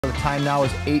The time now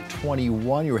is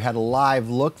 8:21. You had a live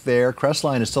look there.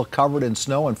 Crestline is still covered in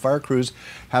snow, and fire crews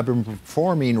have been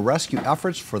performing rescue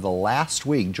efforts for the last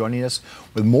week. Joining us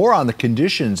with more on the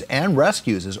conditions and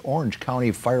rescues is Orange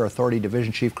County Fire Authority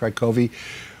Division Chief Craig Covey.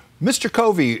 Mr.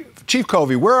 Covey, Chief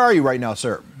Covey, where are you right now,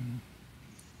 sir?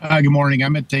 Good morning.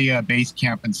 I'm at the base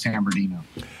camp in San Bernardino.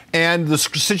 And the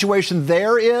situation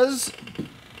there is?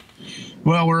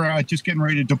 Well, we're just getting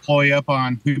ready to deploy up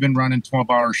on, we've been running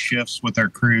 12-hour shifts with our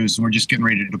crews, and we're just getting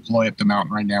ready to deploy up the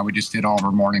mountain right now. We just did all of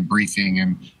our morning briefing,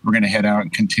 and we're going to head out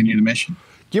and continue the mission.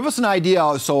 Give us an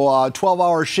idea. So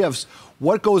 12-hour shifts,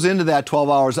 what goes into that 12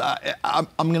 hours? I'm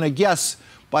going to guess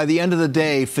by the end of the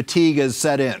day, fatigue is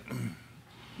set in.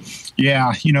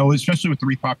 Yeah, you know, especially with the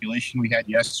repopulation we had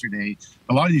yesterday,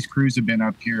 a lot of these crews have been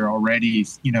up here already,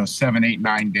 7, 8,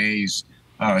 9 days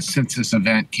since this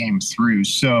event came through.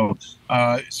 So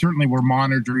certainly we're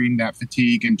monitoring that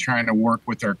fatigue and trying to work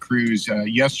with our crews.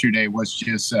 Yesterday was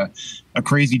just a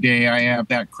crazy day. I have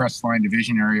that Crestline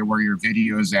Division area where your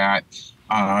video is at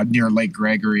near Lake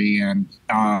Gregory. And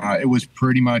it was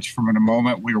pretty much from the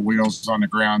moment we were wheels on the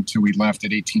ground till we left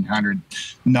at 1800,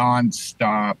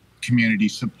 nonstop community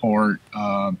support,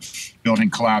 building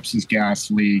collapses,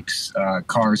 gas leaks,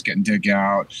 cars getting dug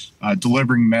out,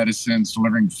 delivering medicines,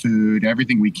 delivering food,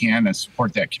 everything we can to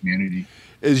support that community.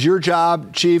 Is your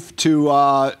job, Chief, to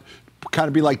kind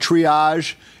of be like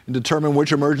triage and determine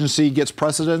which emergency gets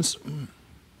precedence?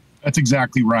 That's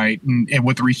exactly right. And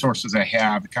with the resources I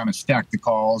have, kind of stack the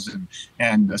calls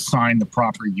and assign the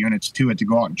proper units to it to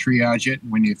go out and triage it.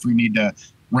 If we need to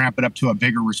ramp it up to a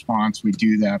bigger response, we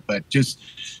do that, but just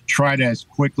try to as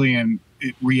quickly and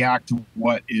react to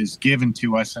what is given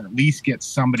to us and at least get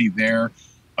somebody there,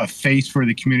 a face for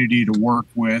the community to work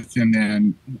with, and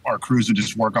then our crews will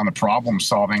just work on the problem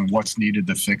solving, what's needed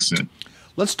to fix it.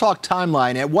 Let's talk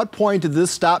timeline. At what point did this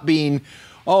stop being,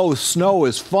 oh, snow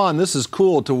is fun, this is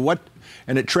cool, to what,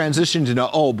 and it transitioned into,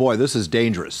 oh boy, this is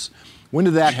dangerous? When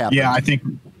did that happen? Yeah, I think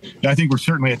we're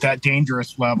certainly at that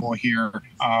dangerous level here.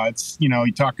 It's,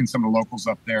 you're talking to some of the locals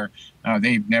up there.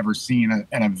 They've never seen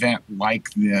an event like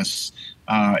this.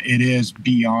 It is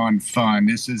beyond fun.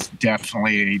 This is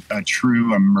definitely a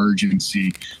true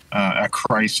emergency, a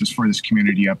crisis for this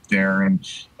community up there. And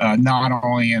not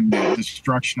only in the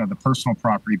destruction of the personal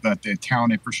property, but the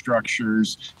town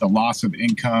infrastructures, the loss of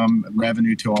income,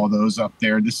 revenue to all those up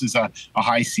there. This is a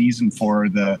high season for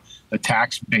the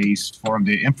tax base for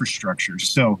the infrastructure.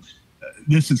 So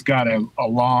this has got a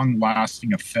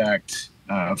long-lasting effect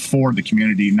for the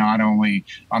community, not only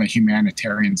on a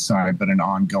humanitarian side, but an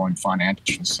ongoing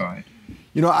financial side.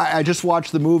 You know, I just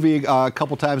watched the movie a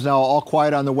couple times now, All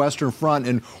Quiet on the Western Front,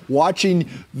 and watching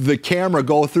the camera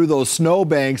go through those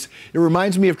snowbanks, it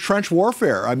reminds me of trench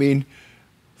warfare. I mean,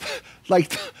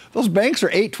 like those banks are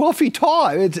 8, 12 feet tall.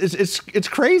 It's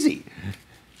crazy.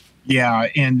 Yeah,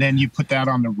 and then you put that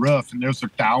on the roof, and those are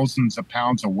thousands of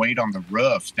pounds of weight on the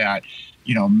roof that,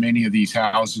 many of these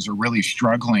houses are really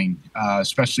struggling,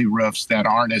 especially roofs that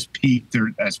aren't as peaked or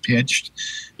as pitched.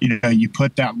 You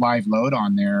put that live load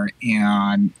on there,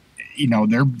 and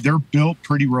they're built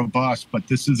pretty robust, but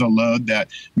this is a load that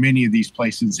many of these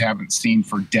places haven't seen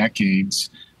for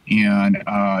decades. And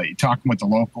talking with the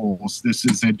locals, this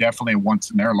is definitely a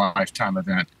once in their lifetime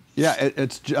event. Yeah,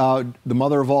 it's the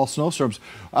mother of all snowstorms.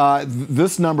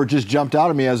 This number just jumped out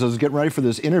at me as I was getting ready for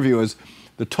this interview, is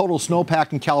the total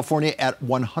snowpack in California at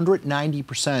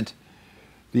 190%,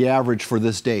 the average for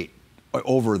this date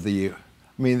over the year.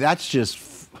 I mean, that's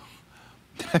just,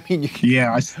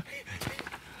 yeah.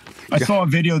 I saw a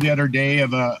video the other day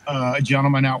of a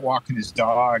gentleman out walking his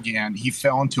dog, and he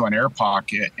fell into an air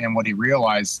pocket, and what he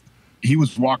realized, he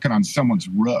was walking on someone's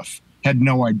roof. Had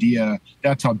no idea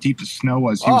that's how deep the snow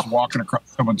was. He was walking across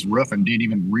someone's roof and didn't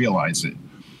even realize it.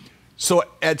 So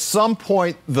at some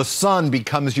point, the sun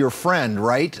becomes your friend,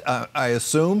 right? I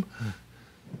assume?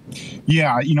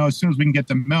 Yeah, as soon as we can get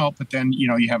the melt, but then,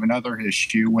 you have another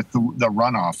issue with the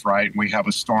runoff, right? We have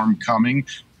a storm coming.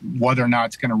 Whether or not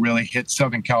it's going to really hit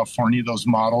Southern California, those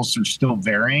models are still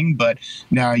varying. But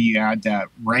now you add that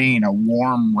rain, a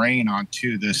warm rain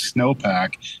onto the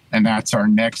snowpack, and that's our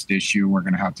next issue. We're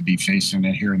going to have to be facing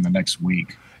it here in the next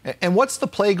week. And what's the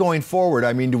play going forward?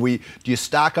 I mean, do you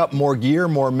stock up more gear,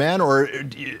 more men, or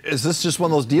is this just one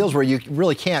of those deals where you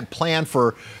really can't plan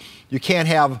for, you can't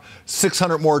have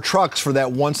 600 more trucks for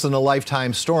that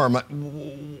once-in-a-lifetime storm?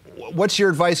 What's your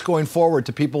advice going forward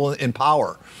to people in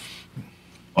power?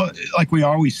 Well, like we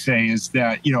always say, is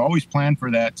that, always plan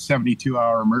for that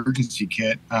 72-hour emergency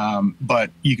kit.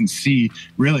 But you can see,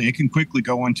 really, it can quickly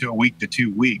go into a week to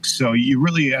 2 weeks. So you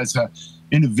really, as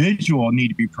individual need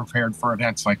to be prepared for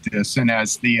events like this. And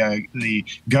as the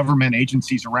government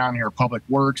agencies around here, Public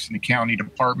Works and the county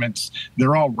departments,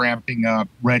 they're all ramping up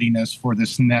readiness for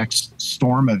this next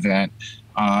storm event.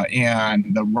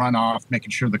 And the runoff,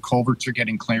 making sure the culverts are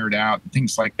getting cleared out,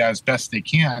 things like that as best they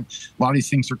can. A lot of these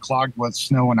things are clogged with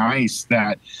snow and ice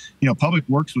that, Public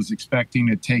Works was expecting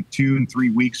to take 2 and 3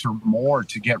 weeks or more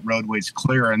to get roadways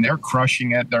clear, and they're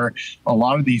crushing it. A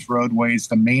lot of these roadways,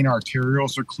 the main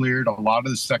arterials are cleared. A lot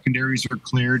of the secondaries are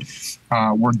cleared.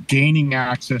 We're gaining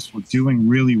access. We're doing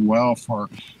really well for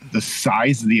the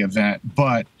size of the event,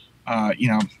 but,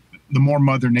 the more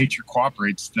Mother Nature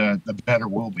cooperates, the better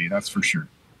we'll be, that's for sure.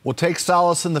 Well, take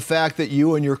solace in the fact that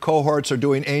you and your cohorts are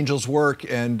doing angels' work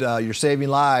and you're saving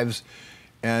lives.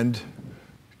 And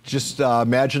just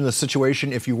imagine the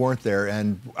situation if you weren't there.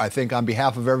 And I think on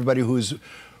behalf of everybody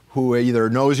who either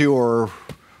knows you or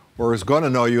is going to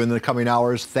know you in the coming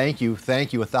hours, thank you,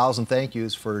 1,000 thank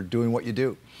yous for doing what you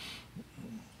do.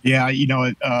 Yeah,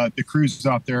 the crews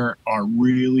out there are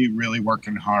really, really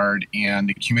working hard, and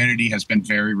the community has been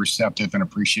very receptive and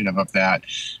appreciative of that.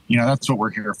 That's what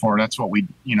we're here for. That's what we,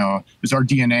 is our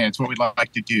DNA. It's what we'd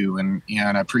like to do. And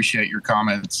I appreciate your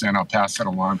comments, and I'll pass that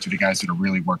along to the guys that are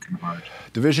really working hard.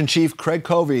 Division Chief Craig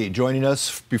Covey joining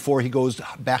us before he goes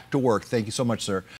back to work. Thank you so much, sir.